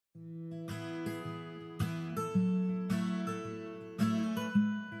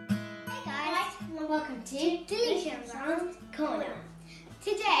welcome to Delicious Sounds Corner.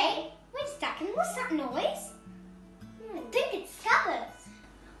 Today we're stacking. What's that noise? I think it's Scabbers.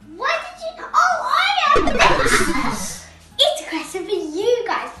 Why did you? Oh, I know! It's a question for you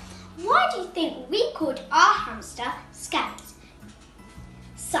guys. Why do you think we called our hamster Scabbers?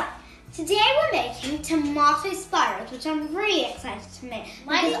 So today we're making tomato spirals, which I'm really excited to make.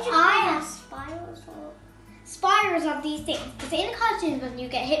 Why did you have spirals? Or? Spirals are these things, because in the cartoons when you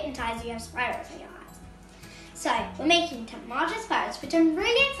get hypnotized you have spirals in your eyes. So we're making tomato spirals, which I'm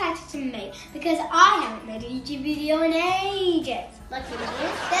really excited to make because I haven't made a YouTube video in ages. Like you do.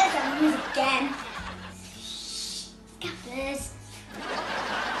 There's that music again. Scabbers.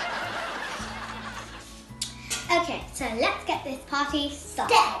 Okay, so let's get this party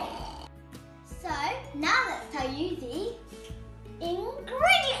started. So now let's tell you the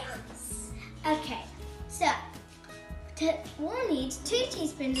ingredients. Okay. So, we'll need 2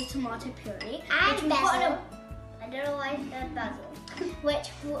 teaspoons of tomato puree and basil. I don't know why I said basil. Which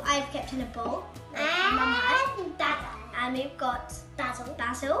I've kept in a bowl. And we've got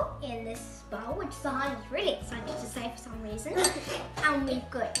basil in this bowl, which Zahan is really excited to say for some reason. And we've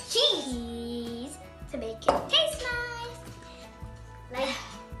got cheese to make it taste nice. Like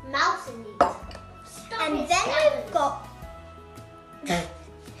mouse in these. And then we've got...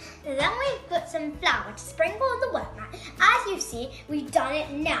 Then we've got some flour to sprinkle on the work mat. As you see, we've done it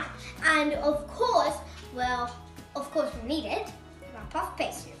now. And of course we need it for our puff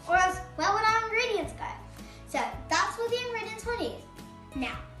pastry. Or else, where would our ingredients go? So that's what the ingredients we'll need.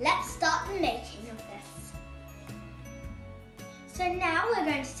 Now, let's start the making of this. So now we're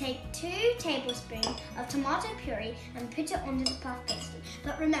going to take 2 tablespoons of tomato puree and put it onto the puff pastry.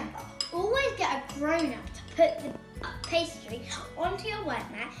 But remember, always get a grown-up to put the pastry onto your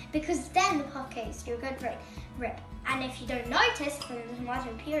work mat, because then the puff pastry will go rip. And if you don't notice, then the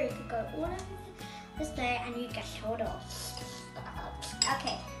tomato puree could go all over the display and you'd get told off.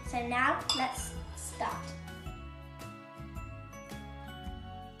 Okay, so now let's start.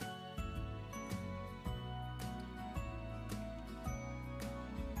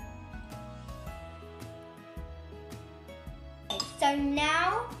 So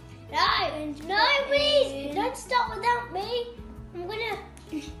now, no, please, don't start without me. I'm gonna,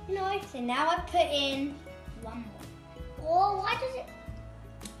 no. So now I put in 1 more. Oh, why does it?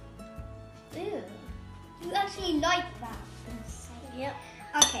 Ooh, you actually like that. Yep.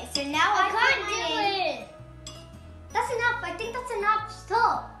 Okay, so now I can't do it. That's enough. I think that's enough.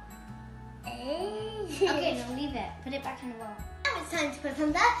 Stop. Okay, no, leave it. Put it back in the bowl. Now it's time to put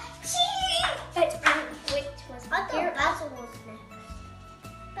on the cheese. Which was I thought basil was next.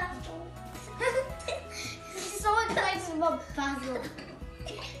 So excited about basil.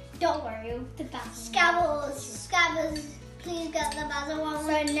 Don't worry, the basil. Scabbers, please get the basil one.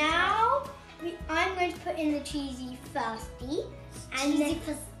 So now I'm going to put in the cheesy firsty. Cheesy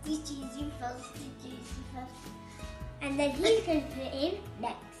first. And then he's going to put it in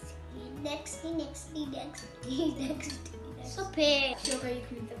next. Next. Stop it. Sugar, you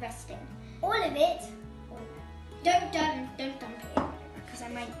can leave the rest in. All of it. Don't dump it in, because I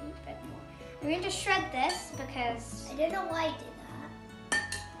might eat a bit more. I'm going to shred this because I don't know why I did that.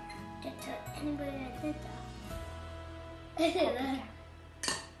 Don't tell anybody I did that. I did that.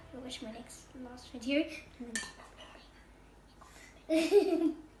 I wish my last video.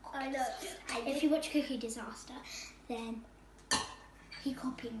 I know. If you watch Cookie Disaster, then he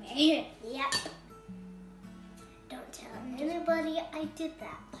copied me. Yep. Don't tell anybody I did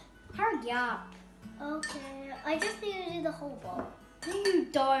that. Hurry up. Okay. I just need to do the whole bowl. No, you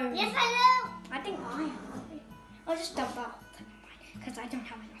don't. Yes, I know. I think I have. I'll just dump out because I don't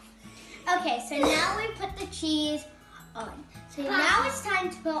have enough. Okay, so now we put the cheese on. So now it's time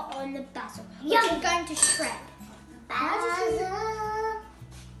to put on the basil, which we're going to shred. Basil.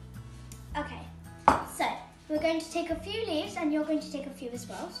 Okay, so we're going to take a few leaves and you're going to take a few as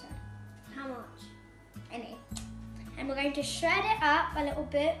well. So How much? any. And we're going to shred it up a little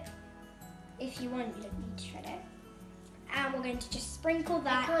bit. If you want, you don't need to shred it. And we're going to just sprinkle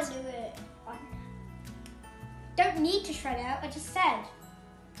that I can't do it. on. Don't need to shred it out, I just said.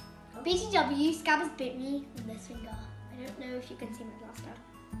 BTW, Scabbers bit me with this finger. I don't know if you can see my plaster.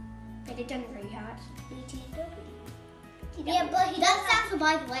 But it doesn't really hurt. BTW. Yeah, but he That stands for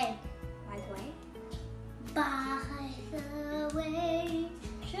by the way. By the way. By the way.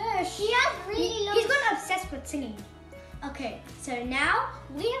 Shush. He has really long... He's got obsessed with singing. Okay, so now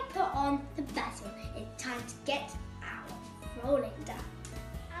we have put on the basil. It's time to get our rolling done.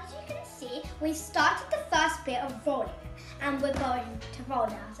 As you can see, we started the first bit of rolling and we're going to roll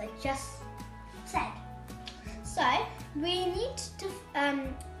now, as I just said. So we need to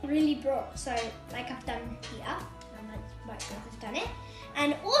really broad. So like I've done here, and right now I've done it.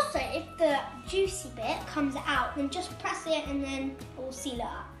 And also, if the juicy bit comes out, then just press it and then it will seal it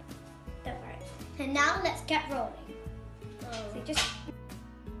up. Don't worry. And now let's get rolling. So just.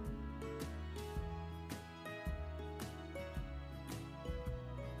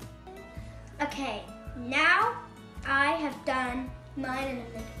 Okay, now I have done mine in a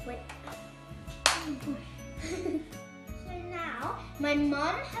liquid. So now my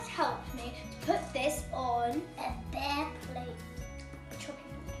mum has helped me to put this on a bare plate.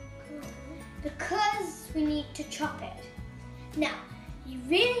 Because we need to chop it. Now, you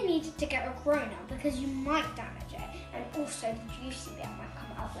really need to get a groiner because you might damage it, and also the juicy bit might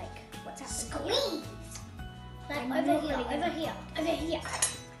come out like what's happening. Squeeze! Like over here.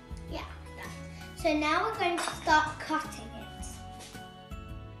 Yeah. So now we're going to start cutting it.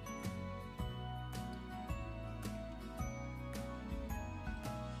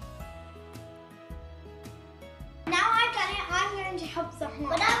 Now I've done it, I'm going to help the heart.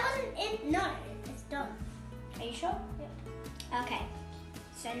 But I wasn't in. No, it's done. Are you sure? Yep. Okay.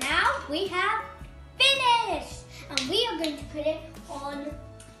 So now we have finished, and we are going to put it on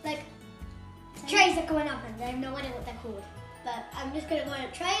like trays that go in ovens. I have no idea what they're called, but I'm just going to go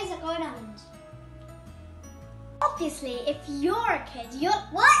on trays that go in ovens. Obviously, if you're a kid, you're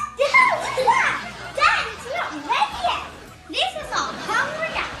what? Dad, what's that? Dad, it's not ready yet. This is our hungry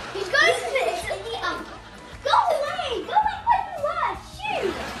dad. He's going to put it in the oven. Go away! Go away! What you want?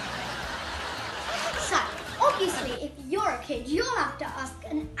 Shoot! So, obviously, if you're a kid, you'll have to ask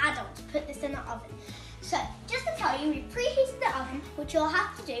an adult to put this in the oven. So, just to tell you, we preheated the oven, which you'll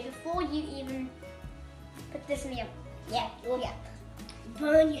have to do before you even put this in the oven. Yeah.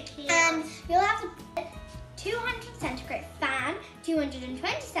 Burn your hair. And you'll have to put 200 centigrade fan,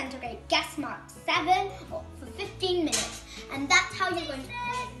 220 centigrade gas mark 7 for 15 minutes. And that's how you're going to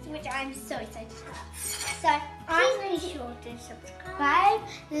cook it, which I'm so excited about. So I'm going to sure to subscribe,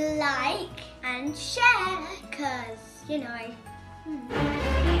 like, and share, because, you know,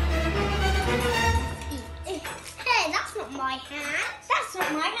 Hey, that's not my hand. That's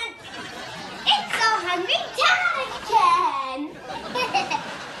not my hand. It's our hungry dad again.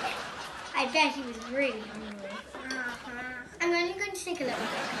 I bet he was really hungry. I'm only going to take a little bit.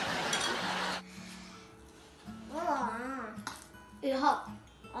 It's hot.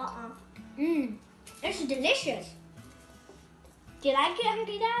 This is delicious. Do you like it,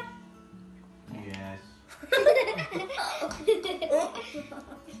 hungry dad? Yes.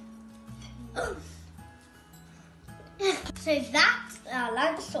 So that's our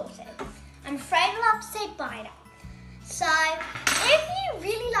lunch sorted. I'm afraid we'll have to say bye now. So if you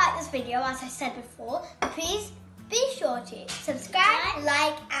really like this video, as I said before, please be sure to subscribe,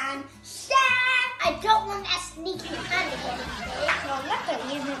 like, and share. I don't want that sneaky hand again.